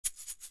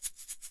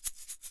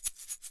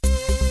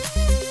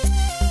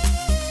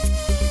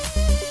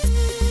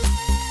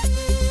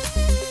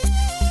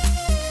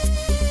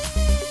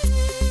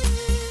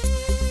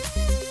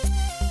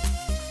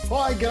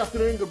good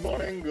afternoon, good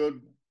morning,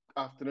 good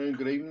afternoon,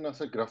 good evening. I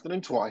said good afternoon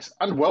twice.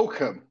 And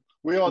welcome.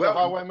 We are the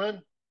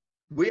Highwaymen.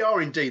 We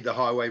are indeed the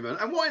Highwaymen.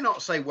 And why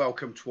not say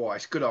welcome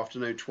twice, good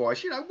afternoon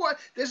twice? You know, why?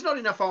 There's not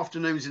enough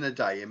afternoons in a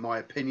day, in my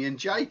opinion,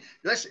 Jay.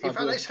 Let's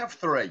have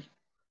three.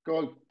 Go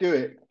on, do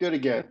it. Do it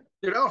again.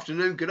 Good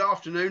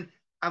afternoon,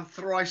 and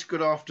thrice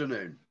good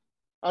afternoon.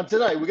 And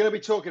today we're going to be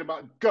talking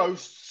about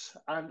ghosts.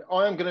 And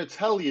I am going to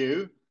tell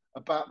you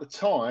about the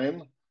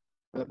time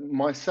that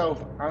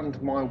myself and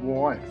my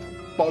wife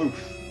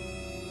both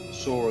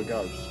saw a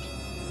ghost.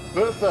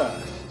 But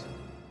first,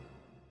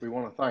 we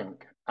want to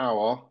thank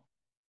our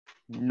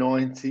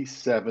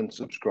 97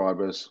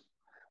 subscribers.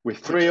 With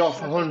 3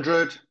 off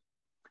 100,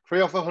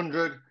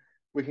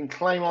 we can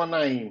claim our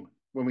name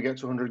when we get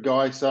to 100,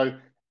 guys. So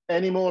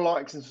any more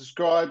likes and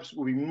subscribes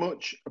will be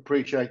much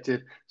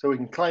appreciated. So we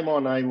can claim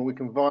our name and we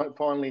can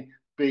finally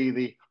be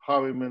the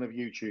Highwaymen of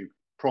YouTube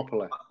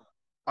properly.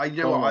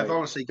 I've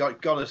honestly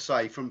got to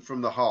say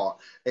from the heart,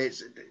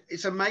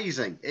 it's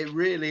amazing. It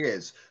really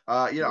is.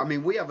 I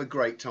mean, we have a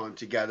great time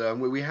together, and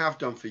we have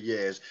done for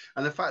years.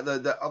 And the fact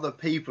that other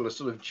people are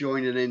sort of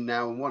joining in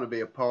now and want to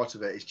be a part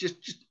of it, it's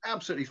just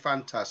absolutely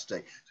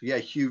fantastic. So yeah,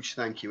 huge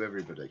thank you,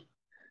 everybody.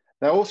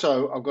 Now,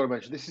 also, I've got to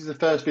mention, this is the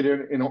first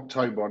video in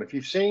October, and if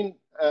you've seen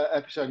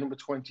episode number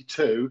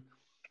 22,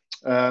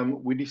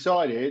 we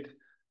decided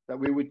that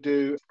we would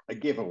do a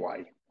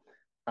giveaway,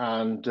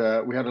 and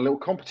we had a little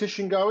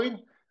competition going.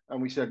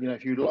 And we said,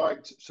 if you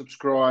liked,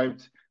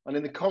 subscribed, and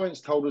in the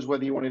comments told us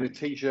whether you wanted a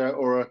t-shirt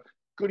or a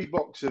goodie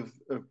box of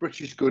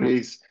British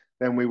goodies,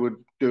 then we would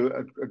do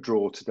a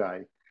draw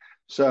today.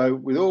 So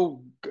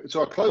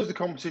I closed the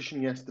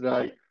competition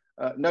yesterday.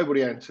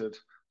 Nobody entered,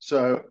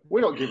 so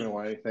we're not giving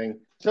away anything.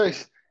 So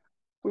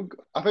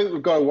I think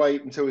we've got to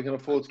wait until we can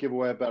afford to give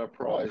away a better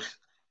prize.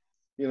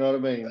 You know what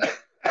I mean?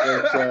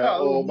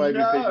 Or maybe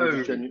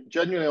people just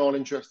genuinely aren't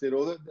interested.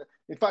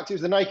 In fact, it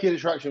was the Naked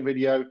Attraction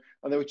video,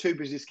 and they were too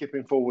busy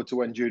skipping forward to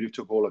when Judith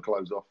took all her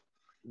clothes off.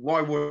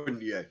 Why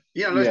wouldn't you?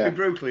 Let's be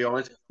brutally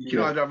honest. You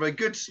can either have a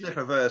good sniff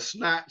of a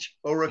snatch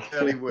or a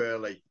curly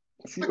whirly.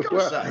 I've got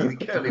to say, the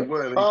curly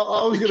whirly.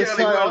 I was going to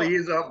say, whirly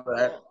is up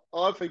there.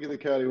 I think the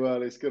curly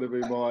whirly is going to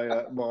be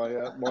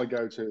my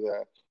go-to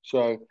there.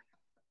 So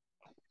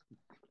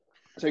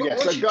yeah.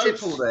 What's your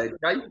tipple there,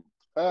 Jay?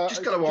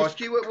 Just got to ask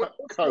you,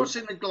 what's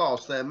in the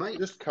glass there, mate?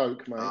 Just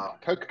Coke, mate.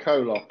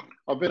 Coca-Cola.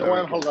 I've been away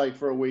on holiday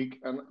for a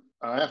week, and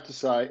I have to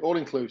say,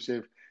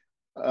 all-inclusive,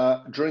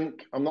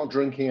 drink. I'm not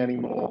drinking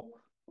anymore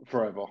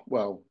forever.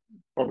 Well,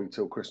 probably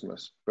till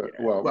Christmas, but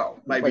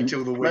maybe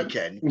till the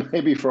weekend.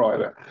 Maybe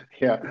Friday.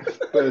 Yeah,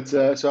 but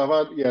so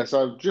I've had.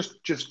 So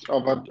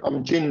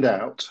I'm ginned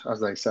out,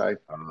 as they say.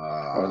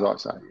 As I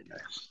say.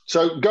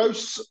 So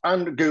ghosts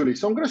and ghoulies.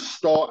 So I'm going to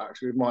start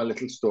actually with my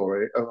little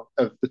story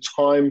of the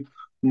time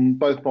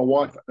both my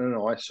wife and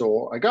I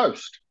saw a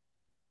ghost.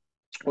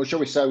 Or shall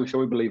we say,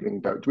 shall we believe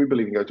in ghosts? Do we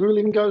believe in ghosts? Do we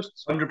believe in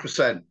ghosts?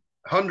 100%.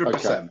 100%.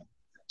 Okay.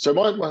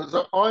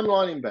 So I'm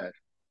lying in bed,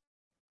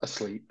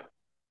 asleep,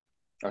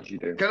 as you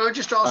do. Can I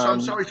just ask, I'm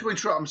sorry to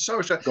interrupt, I'm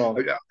sorry.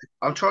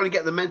 I'm trying to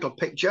get the mental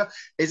picture.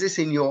 Is this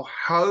in your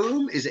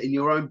home? Is it in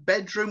your own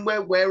bedroom?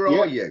 Where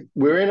are you?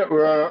 We're in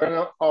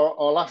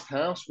our last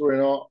house. We're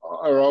in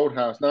our old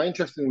house. Now,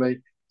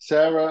 interestingly,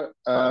 Sarah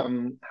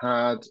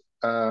had...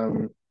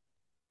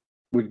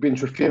 we'd been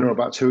to a funeral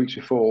about 2 weeks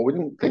before. We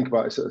didn't think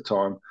about this at the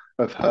time.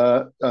 Of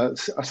her, I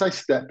say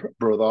step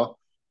brother.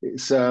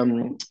 It's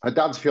her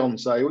dad's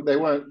fiance. They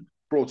weren't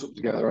brought up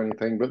together or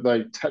anything, but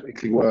they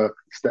technically were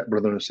step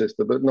brother and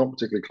sister, but not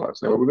particularly close.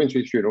 So we've been to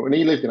his funeral, and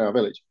he lived in our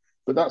village.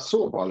 But that's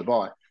sort of by the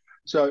by.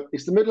 So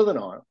it's the middle of the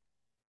night,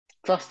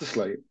 fast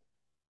asleep.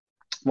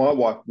 My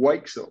wife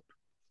wakes up,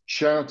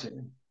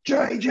 shouting,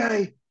 "Jay,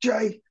 Jay,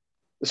 Jay!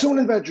 There's someone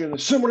in the bedroom.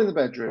 There's someone in the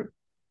bedroom!"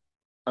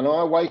 And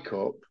I wake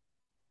up,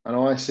 and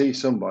I see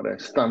somebody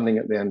standing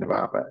at the end of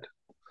our bed.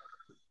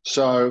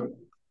 So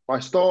I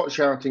start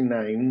shouting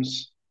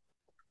names,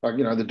 like,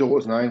 the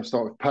daughter's name,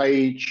 start with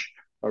Paige,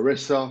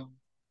 Arissa,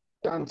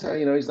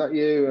 Dante, is that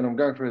you? And I'm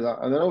going through that.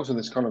 And then also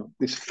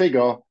this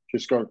figure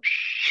just kind of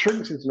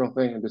shrinks into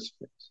nothing and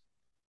disappears.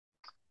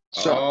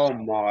 So, oh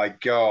my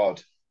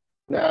God.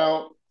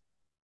 Now,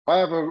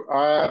 we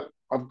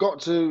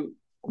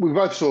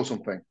both saw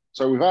something.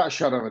 So without a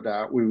shadow of a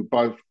doubt, we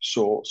both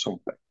saw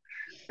something.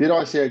 Did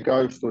I see a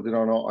ghost or did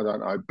I not? I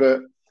don't know.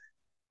 But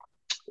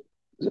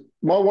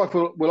my wife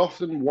will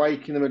often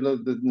wake in the middle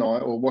of the night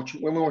or when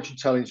we're watching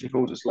telly and she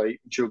falls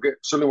asleep, and she'll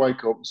suddenly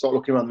wake up and start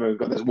looking around the room and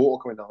go, "There's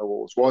water coming down the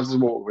walls. Why is there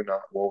water coming down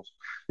the walls?"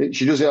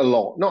 She does it a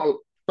lot. Not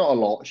a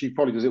lot. She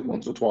probably does it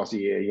once or twice a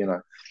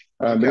year,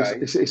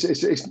 Okay.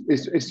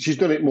 She's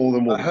done it more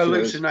than once. A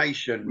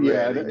hallucination.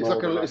 Really,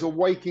 it's a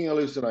waking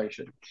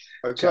hallucination.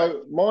 Okay.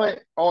 So my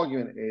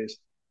argument is,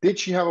 did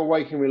she have a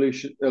waking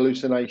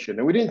hallucination?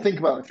 And we didn't think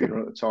about the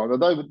funeral at the time.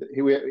 Although he'd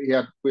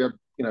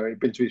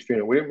been to his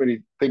funeral, we didn't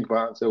really think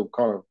about it until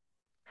kind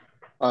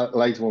of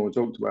later when we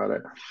talked about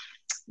it.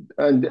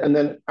 And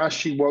then as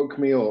she woke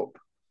me up,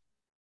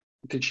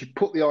 did she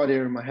put the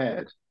idea in my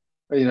head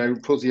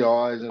fuzzy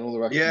eyes and all the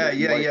rest of Yeah, it.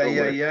 You yeah, wake yeah, up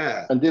yeah, with.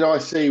 yeah. And did I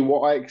see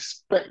what I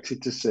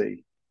expected to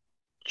see?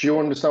 Do you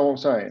understand what I'm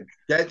saying?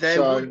 There would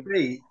So,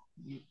 be.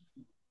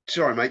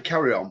 Sorry, mate.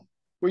 Carry on.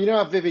 well, you know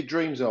how vivid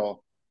dreams are.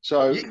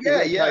 So, is Yeah,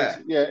 it a case? yeah.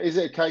 Yeah, is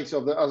it a case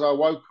of that? As I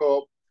woke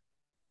up,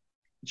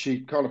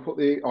 she kind of put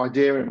the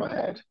idea in my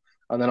head,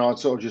 and then I'd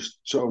sort of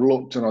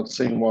looked and I'd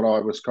seen what I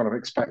was kind of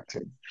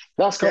expecting.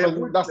 There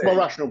would That's my be.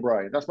 rational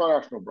brain. That's my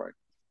rational brain.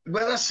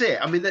 Well, that's it.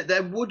 I mean,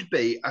 there would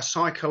be a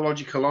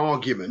psychological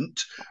argument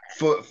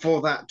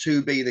for that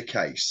to be the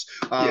case.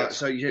 Yes.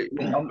 So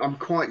I'm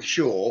quite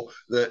sure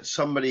that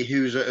somebody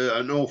who's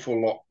an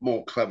awful lot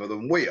more clever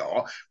than we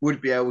are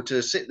would be able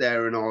to sit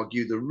there and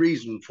argue the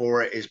reason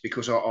for it is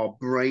because our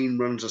brain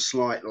runs a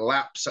slight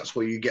lapse. That's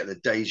where you get the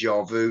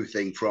deja vu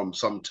thing from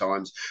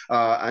sometimes.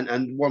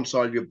 And one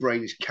side of your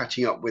brain is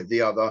catching up with the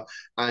other,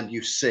 and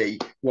you see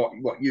what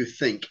you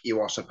think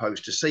you are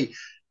supposed to see.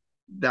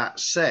 That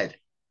said,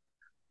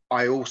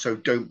 I also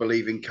don't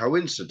believe in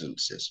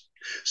coincidences.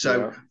 So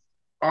Yeah.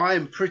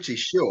 I'm pretty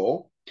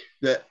sure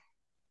that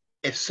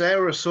if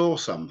Sarah saw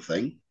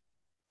something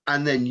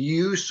and then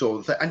you saw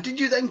the thing, and did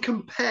you then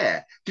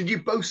compare? Did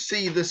you both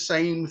see the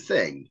same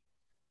thing?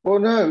 Well,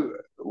 no,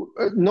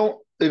 not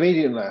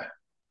immediately,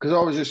 because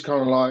I was just kind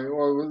of like,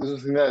 well, there's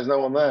nothing there. There's no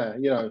one there.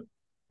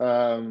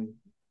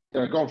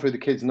 Gone through the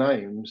kids'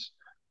 names,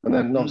 and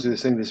then Mm. obviously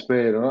this thing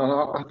disappeared. And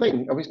I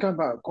think, I mean, it's going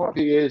back quite a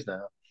few years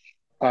now,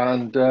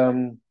 and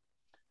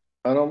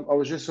I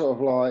was just sort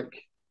of like,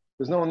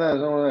 there's no one there. There's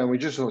no one there. And we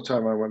just sort of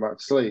turned around and went back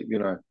to sleep,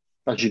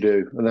 as you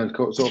do, and then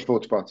sort of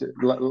thought about it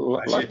As you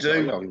later.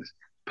 do. This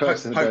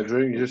person in the Hope.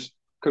 bedroom, you just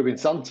could have been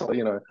Santa,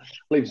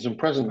 leaving some Of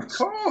presents.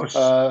 course.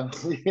 I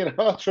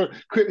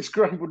quickly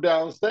scrambled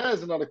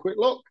downstairs and had a quick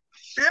look.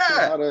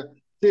 Yeah.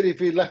 Did if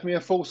he'd left me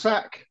a full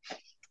sack.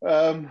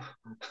 Um,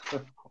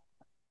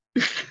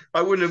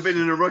 I wouldn't have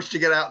been in a rush to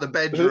get out the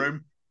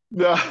bedroom.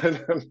 no.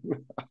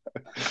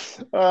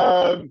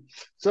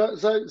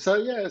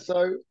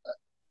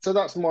 So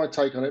that's my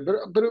take on it.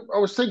 But I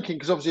was thinking,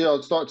 because obviously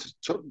I'd started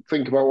to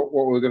think about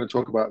what we were going to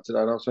talk about today,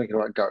 and I was thinking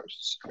about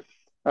ghosts.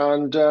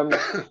 And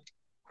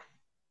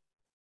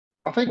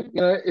I think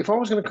if I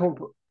was going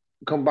to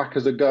come back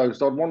as a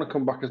ghost, I'd want to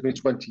come back as my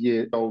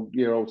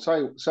 20-year-old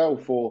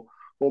self, or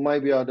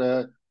maybe I'd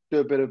do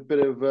a bit of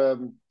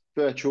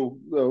virtual,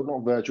 well,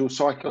 not virtual,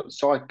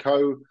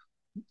 psycho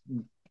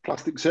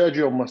plastic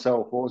surgery on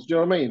myself, or do you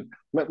know what I mean?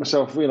 Make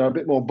myself, a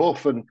bit more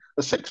buff and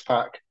a six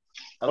pack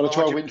A on a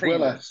larger 12-inch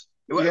Willer. penis.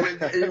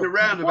 Yeah. In a Why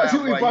roundabout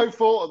did we way. both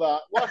thought of that?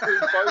 Why did we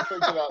both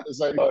think of that at the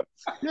same time?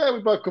 Yeah, we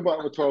both come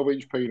out with a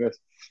 12-inch penis.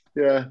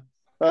 Yeah.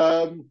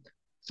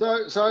 So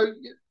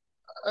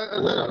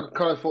and then I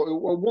kind of thought,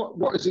 well,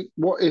 what is it?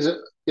 What is it?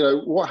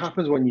 What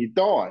happens when you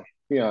die?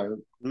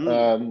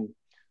 Mm.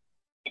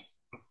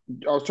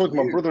 I was talking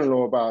to my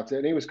brother-in-law about it,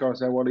 and he was kind of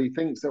saying, well, he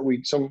thinks that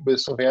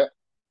there's something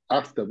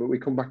after, but we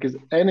come back as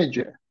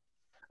energy.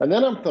 And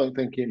then I'm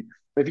thinking,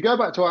 if you go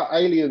back to our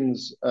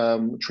Aliens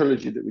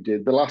trilogy that we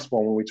did, the last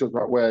one when we talked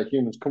about where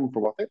humans come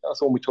from, I think that's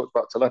the one we talked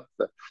about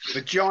telepathy.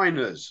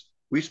 Vaginas.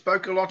 We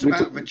spoke a lot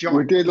about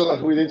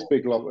vaginas. We did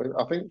speak a lot.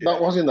 I think that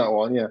was in that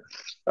one, yeah.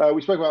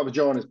 We spoke about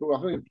vaginas, but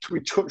I think we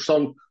touched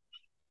on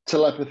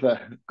telepathy.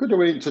 Good that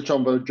we didn't touch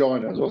on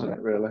vaginas, wasn't it,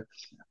 really?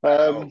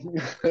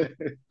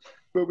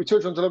 But we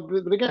touched on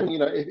telepathy. But again,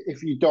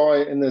 if you die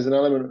and there's an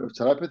element of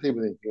telepathy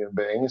within human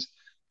beings,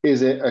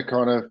 is it a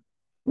kind of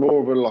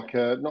more of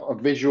not a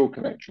visual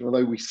connection,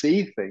 although we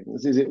see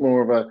things? Is it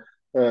more of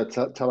a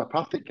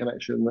telepathic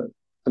connection that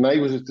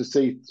enables us to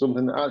see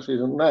something that actually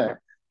isn't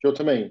there? Do you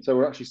know what I mean? So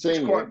we're actually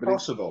seeing quite it, but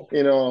possible.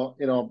 it's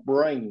in our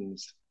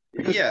brains.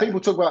 Because Yeah.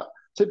 people talk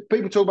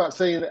about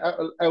seeing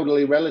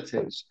elderly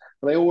relatives,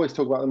 and they always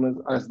talk about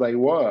them as they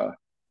were.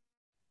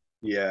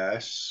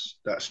 Yes,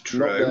 that's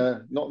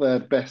true. Not their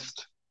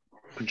best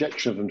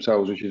projection of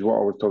themselves, which is what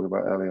I was talking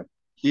about earlier.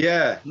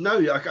 Yeah, no,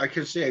 I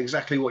can see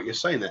exactly what you're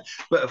saying there.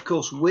 But of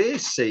course, we're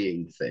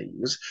seeing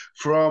things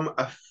from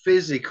a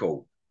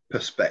physical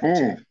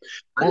perspective.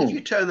 And if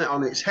you turn that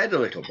on its head a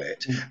little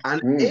bit,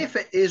 and if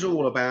it is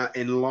all about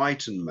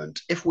enlightenment,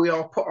 if we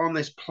are put on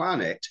this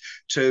planet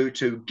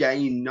to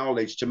gain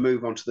knowledge, to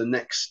move on to the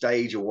next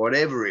stage or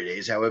whatever it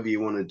is, however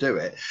you want to do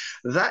it,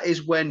 that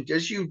is when,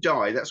 as you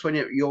die, that's when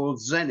your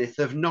zenith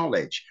of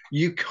knowledge.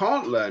 You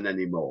can't learn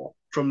anymore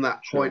from that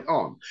point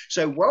on.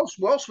 So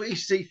whilst we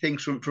see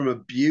things from a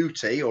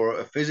beauty or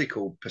a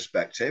physical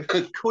perspective,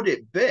 could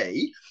it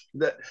be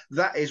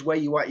that is where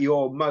you are at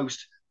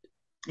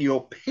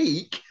your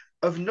peak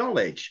of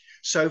knowledge?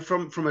 So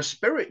from a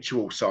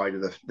spiritual side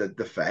of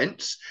the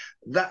fence,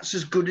 that's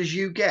as good as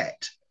you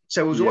get.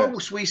 So as long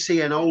as we see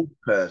an old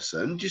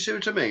person, do you see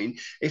what I mean?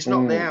 It's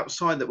not the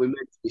outside that we're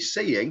meant to be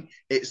seeing,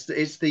 it's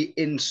the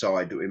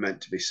inside that we're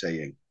meant to be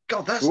seeing.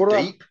 God, that's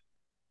deep.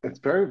 It's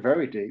very,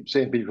 very deep.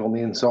 Seeing people on the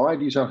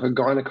inside, you sound like a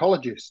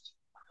gynecologist.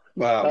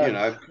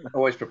 Well,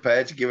 always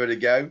prepared to give it a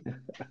go.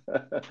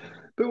 But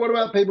what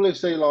about people who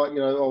see, like,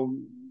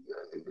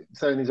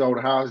 say in these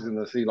old houses, and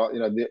they see, like,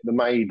 the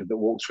maid that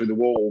walks through the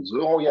walls?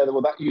 Oh yeah,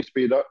 well that used to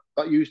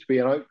be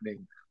an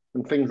opening,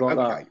 and things like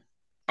that.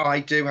 I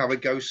do have a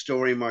ghost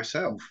story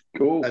myself,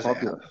 Cool, as it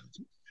fabulous. happens.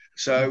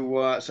 So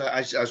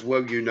as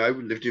well,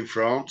 lived in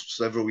France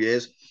for several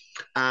years,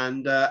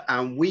 and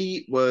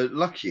we were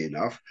lucky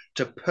enough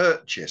to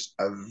purchase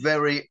a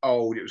very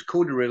old. It was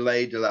called a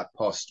Relais de la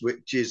Poste,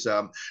 which is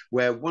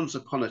where once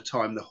upon a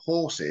time the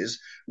horses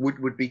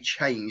would be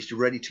changed,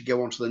 ready to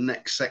go on to the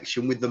next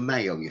section with the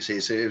mail. You see,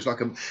 so it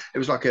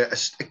was like a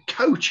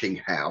coaching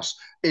house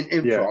in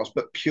Yeah. France,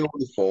 but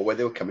purely for where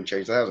they would come and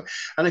change the houses.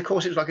 And of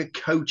course, it was like a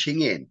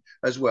coaching inn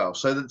as well,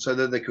 so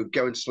that they could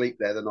go and sleep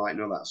there the night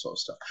and all that sort of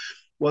stuff.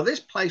 Well,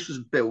 this place was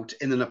built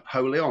in the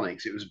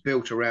Napoleonics. It was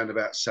built around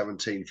about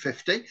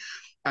 1750.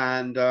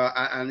 And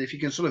if you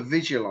can sort of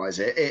visualize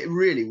it, it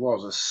really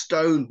was a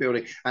stone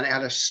building, and it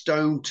had a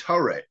stone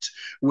turret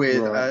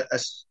with Right. a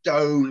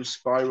stone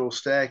spiral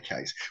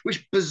staircase,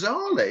 which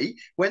bizarrely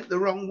went the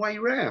wrong way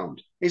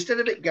round. Instead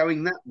of it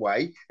going that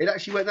way, it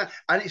actually went that,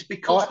 and it's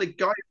because the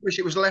guy wish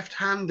it was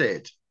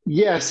left-handed.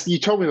 Yes, you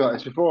told me about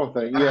this before, I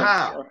think.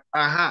 Yes.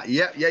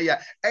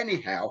 Yeah.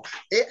 Anyhow,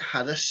 it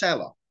had a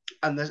cellar,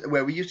 and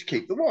where we used to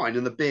keep the wine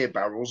and the beer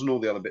barrels and all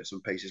the other bits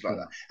and pieces like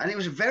that. And it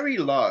was very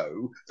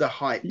low, the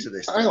height to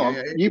this Hang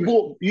thing.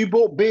 on, you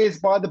bought beers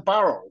by the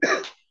barrel.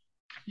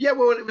 Yeah,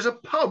 well, it was a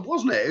pub,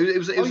 wasn't it? It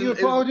was an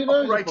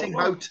operating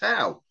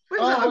hotel. It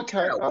was a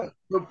hotel,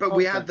 okay. but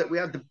we had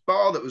the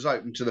bar that was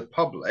open to the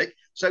public.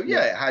 So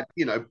yeah, it had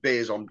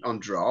beers on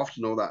draft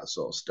and all that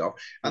sort of stuff,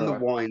 and the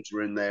wines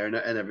were in there and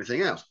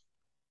everything else.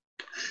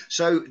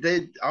 So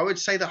I would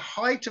say the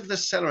height of the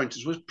cellar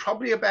entrance was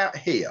probably about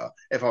here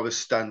if I was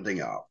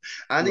standing up,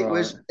 and it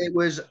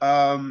was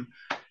an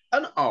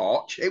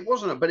arch. It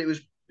wasn't, but it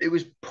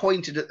was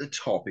pointed at the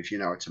top, if you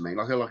know what I mean,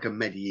 like a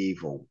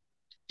medieval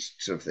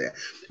sort of there.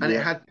 And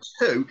it had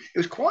two. It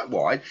was quite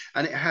wide,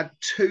 and it had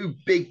two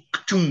big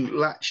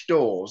latch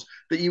doors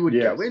that you would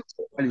go into,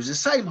 and it was the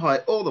same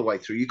height all the way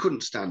through. You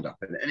couldn't stand up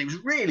in it, and it was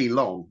really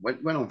long.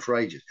 Went on for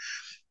ages.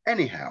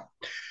 Anyhow,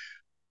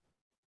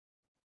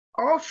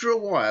 after a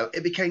while,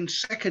 it became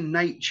second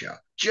nature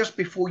just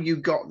before you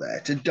got there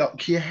to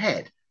duck your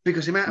head,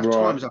 because the amount of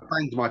times I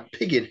banged my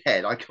piggin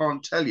head, I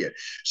can't tell you.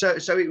 So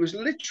it was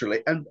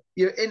literally, and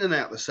you're in and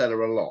out the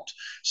cellar a lot.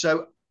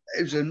 So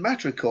it was a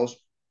matter of course,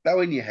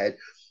 bowing your head.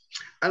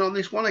 And on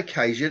this one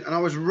occasion, and I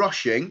was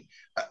rushing,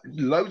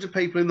 loads of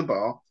people in the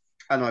bar,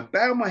 and I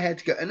bowed my head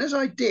to go. And as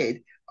I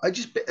did,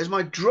 as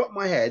I dropped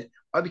my head,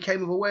 I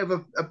became aware of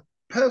a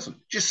person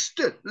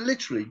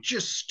literally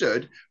just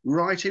stood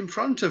right in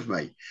front of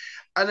me.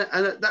 And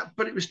at that,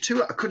 but it was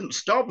too, I couldn't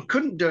stop, I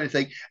couldn't do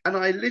anything. And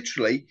I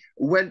literally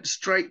went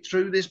straight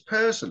through this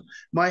person.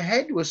 My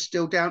head was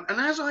still down. And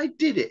as I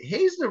did it,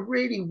 here's the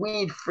really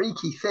weird,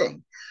 freaky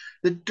thing.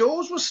 The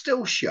doors were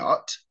still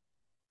shut,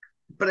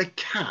 but a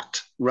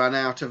cat ran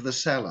out of the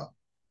cellar.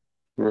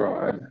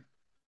 Right.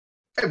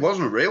 It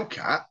wasn't a real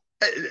cat.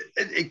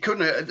 It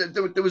couldn't,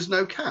 there was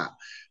no cat.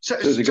 So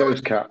it was a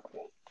ghost cat.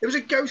 It was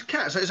a ghost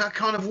cat. So as I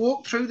kind of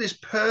walked through this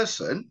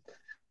person,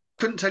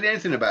 couldn't tell you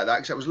anything about that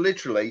because it was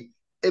literally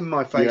in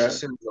my face as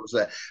soon as I was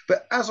there.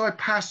 But as I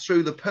passed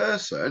through the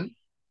person,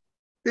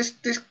 this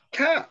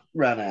cat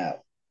ran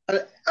out. And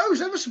it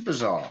was ever so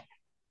bizarre.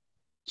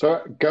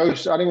 So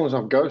animals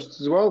have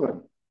ghosts as well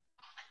then?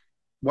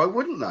 Why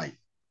wouldn't they?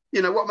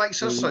 What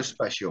makes us so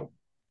special?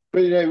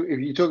 But if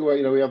you talk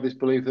about, we have this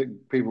belief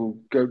that people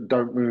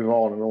don't move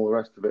on and all the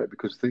rest of it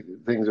because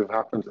things have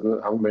happened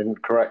that haven't been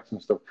correct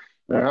and stuff.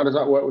 Now, how does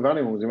that work with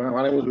animals? The amount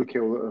of animals we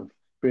kill that have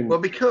been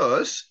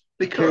because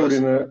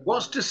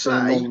what's to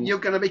say you're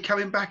going to be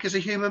coming back as a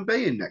human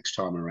being next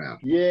time around?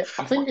 Yeah,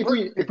 I think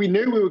if we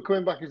knew we were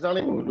coming back as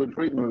animals, we'd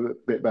treat them a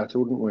bit better,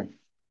 wouldn't we?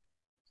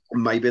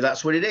 Maybe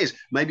that's what it is.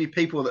 Maybe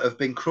people that have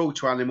been cruel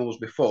to animals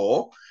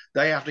before,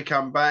 they have to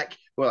come back.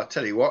 Well, I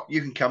tell you what,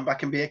 you can come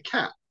back and be a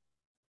cat.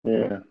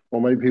 Yeah,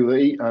 or maybe people that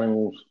eat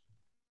animals.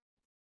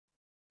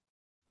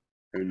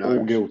 Who knows?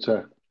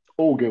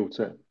 All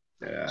guilty.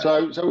 Yeah.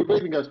 So we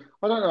believe in ghosts.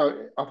 I don't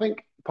know. I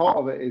think part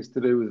of it is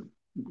to do with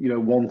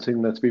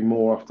wanting there to be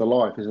more after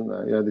life, isn't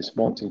there? This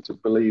wanting to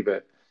believe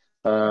it.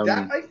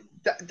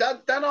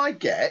 That I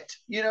get.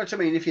 You know what I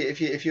mean? If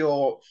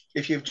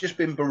you've just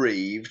been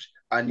bereaved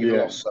and you've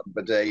lost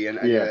somebody, and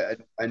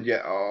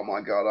oh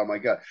my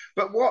god.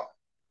 But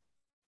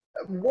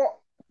what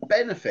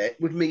benefit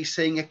would me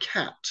seeing a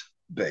cat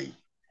be?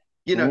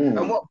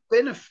 And what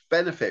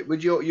benefit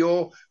would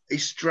your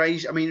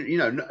estranged? I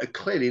mean,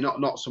 clearly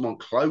not someone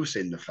close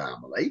in the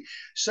family.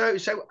 So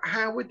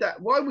how would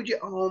that? Why would you?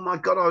 Oh my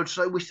God, I would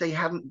so wish they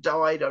hadn't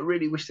died. I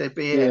really wish they'd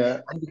be here. Yeah.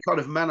 And you kind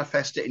of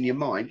manifest it in your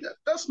mind.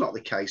 That's not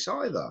the case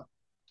either.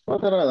 I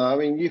don't know. I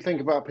mean, you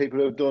think about people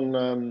who have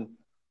done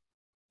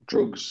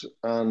drugs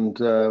and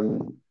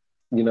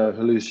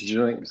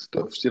hallucinogenic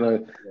stuff.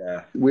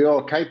 We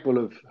are capable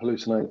of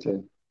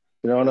hallucinating.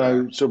 I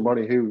know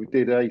somebody who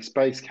did a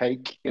space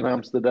cake in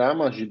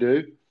Amsterdam, as you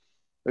do,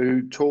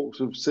 who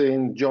talks of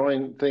seeing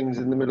giant things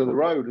in the middle of the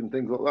road and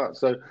things like that.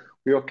 So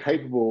we are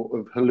capable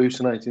of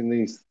hallucinating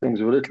these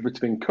things with a little bit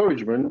of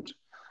encouragement.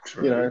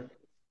 True.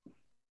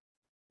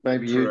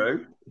 Maybe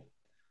True.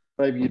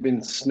 maybe you'd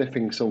been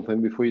sniffing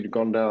something before you'd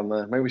gone down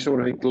there. Maybe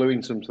someone had been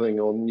gluing something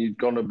on, you'd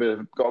got a bit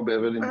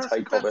of an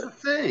intake of it. That's the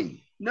thing.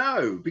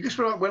 No, because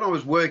when I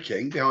was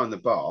working behind the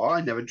bar,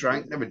 I never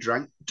drank at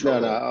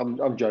all. No,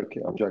 I'm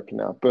joking. I'm joking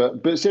now.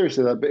 But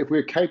seriously, though, but if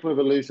we're capable of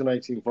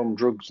hallucinating from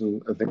drugs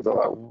and things like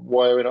that,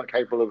 why are we not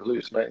capable of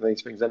hallucinating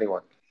these things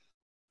anyway?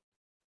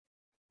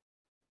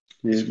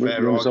 It's a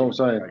fair argument. What I'm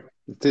saying?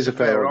 It is a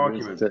fair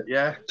argument, isn't it?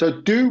 Yeah.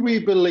 So, do we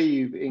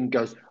believe in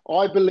ghosts?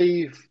 I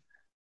believe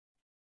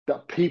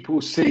that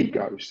people see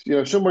ghosts. You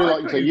know, somebody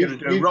like you say, you're going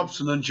to do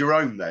Robson and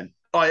Jerome then.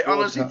 I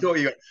honestly thought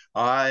you were,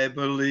 I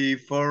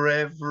believe for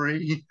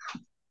every.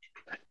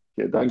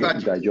 Yeah, don't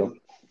get your day job.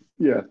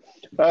 Yeah.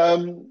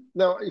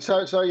 No,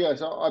 so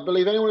yes, I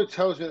believe anyone who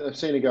tells me that they've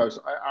seen a ghost,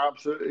 I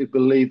absolutely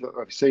believe that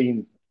they've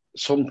seen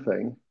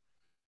something.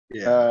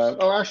 Yeah.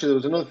 Actually, there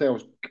was another thing I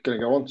was going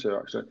to go on to,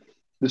 actually.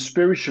 The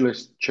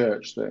spiritualist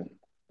church thing.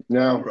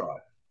 Now,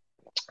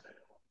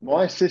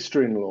 my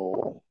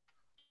sister-in-law,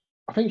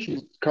 I think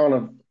she's kind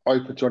of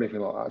open to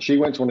anything like that. She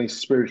went to one of these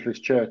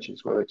spiritualist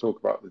churches where they talk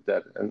about the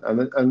dead,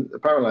 and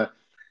apparently,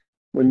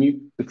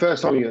 the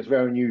first time it's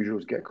very unusual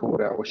to get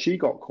called out. Well, she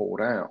got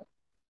called out,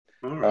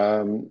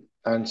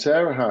 and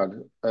Sarah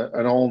had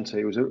an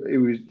auntie.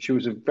 She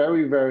was a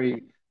very,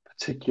 very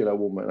particular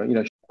woman, you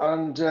know,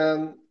 and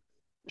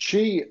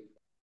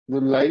the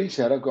lady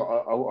said, "I've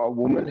got a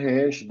woman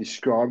here." She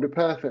described her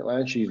perfectly,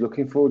 and she's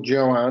looking for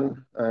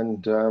Joanne. And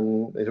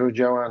is there a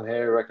Joanne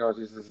here who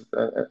recognises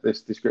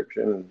this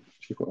description? And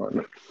she put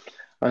like,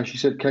 and she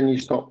said, "Can you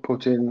stop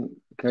putting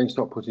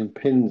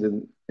pins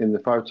in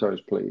the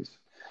photos, please?"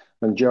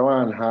 And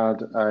Joanne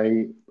had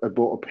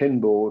bought a pin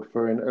board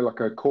like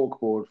a cork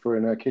board for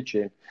in her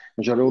kitchen,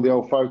 and she had all the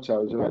old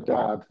photos of her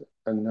dad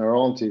and her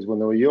aunties when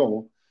they were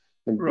young,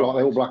 and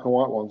all black and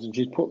white ones, and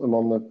she'd put them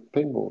on the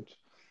pin boards.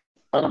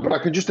 But I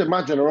can just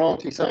imagine her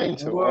auntie saying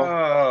to her,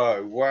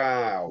 "Whoa,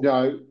 wow!" You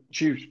know,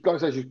 like I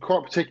say, she's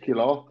quite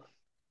particular.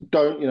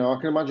 I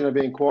can imagine her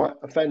being quite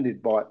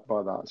offended by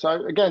that.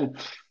 So again,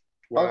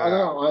 wow. I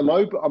don't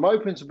know. I'm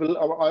open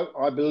to.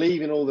 I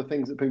believe in all the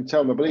things that people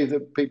tell me. I believe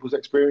that people's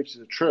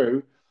experiences are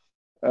true.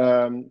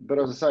 But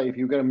as I say, if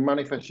you're going to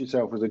manifest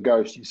yourself as a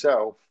ghost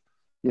yourself,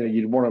 you know,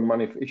 you'd want to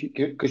manifest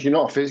because you're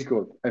not a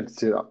physical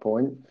entity at that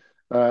point.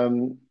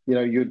 You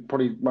know, you'd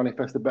probably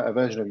manifest a better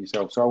version of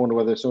yourself. So I wonder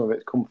whether some of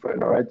it's comfort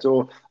in our heads,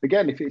 or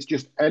again, if it's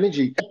just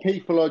energy.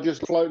 People are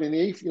just floating in the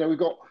ether. You know, we've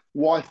got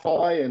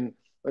Wi-Fi and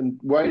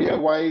radio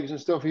waves and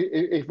stuff.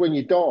 If when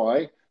you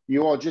die,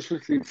 you are just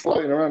literally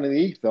floating around in the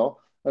ether,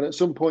 and at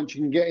some point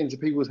you can get into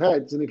people's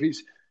heads. And if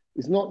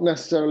it's not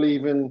necessarily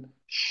even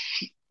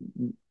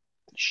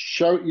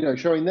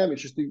showing them,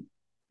 it's just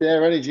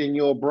their energy in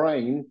your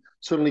brain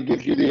suddenly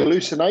gives you the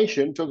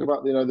hallucination. Talking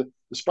about the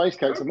space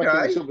cakes and making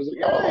yourself as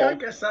I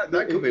guess that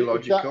could be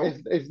logical.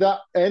 If that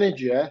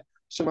energy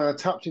somehow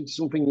taps into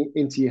something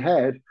into your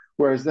head,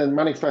 whereas then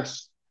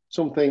manifests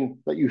something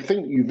that you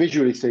think you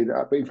visually see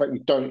that, but in fact you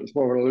don't. It's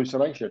more of an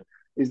hallucination.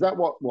 Is that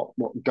what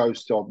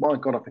ghosts are? My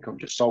God, I think I've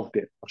just solved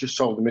it. I've just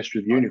solved the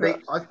mystery of the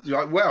universe.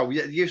 Well,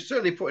 you've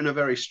certainly put in a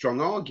very strong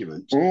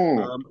argument.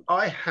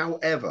 I,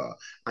 however,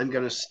 am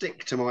going to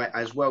stick to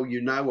as well,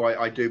 you know,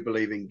 I do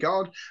believe in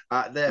God,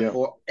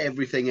 therefore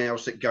everything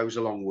else that goes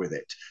along with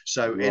it.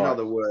 So in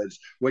other words,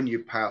 when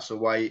you pass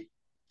away,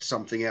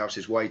 something else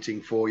is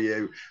waiting for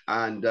you.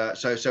 And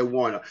so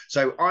why not?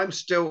 So I'm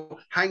still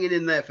hanging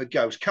in there for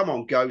ghosts. Come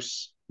on,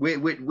 ghosts. We're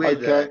okay.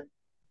 There.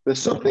 There's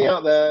something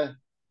out there.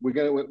 We're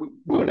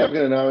never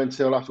going to know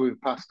until after we've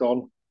passed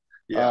on.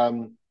 Yeah.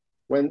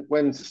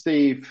 When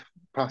Steve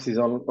passes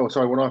on,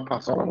 when I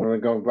pass on, I'm going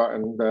to go back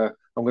and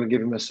I'm going to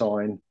give him a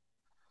sign.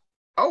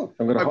 Oh,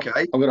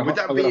 okay. Would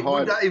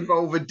that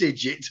involve a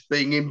digit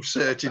being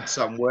inserted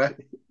somewhere?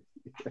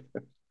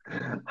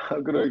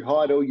 I'm going to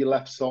hide all your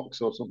left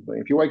socks or something.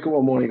 If you wake up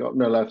one morning and you've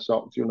got no left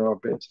socks, you'll know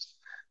I've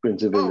been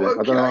to visit. Oh,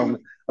 okay.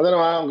 I don't know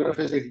how I'm going to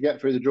physically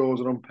get through the drawers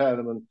and unpair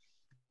them and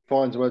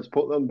find somewhere to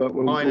put them, but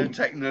we'll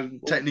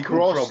technical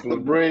cross problem.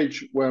 the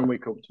bridge when we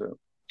come to it.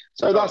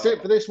 So that's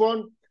it for this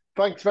one.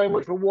 Thanks very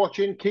much for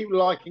watching. Keep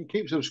liking,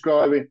 keep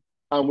subscribing,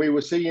 and we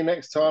will see you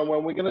next time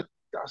when we're going to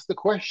ask the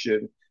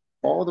question: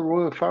 are the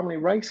royal family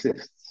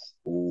racists?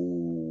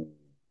 Ooh.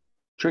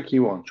 Tricky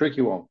one.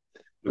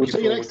 We'll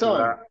see you next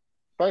time.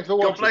 Thanks for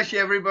watching. God bless you,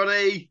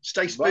 everybody.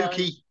 Stay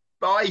spooky.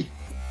 Bye.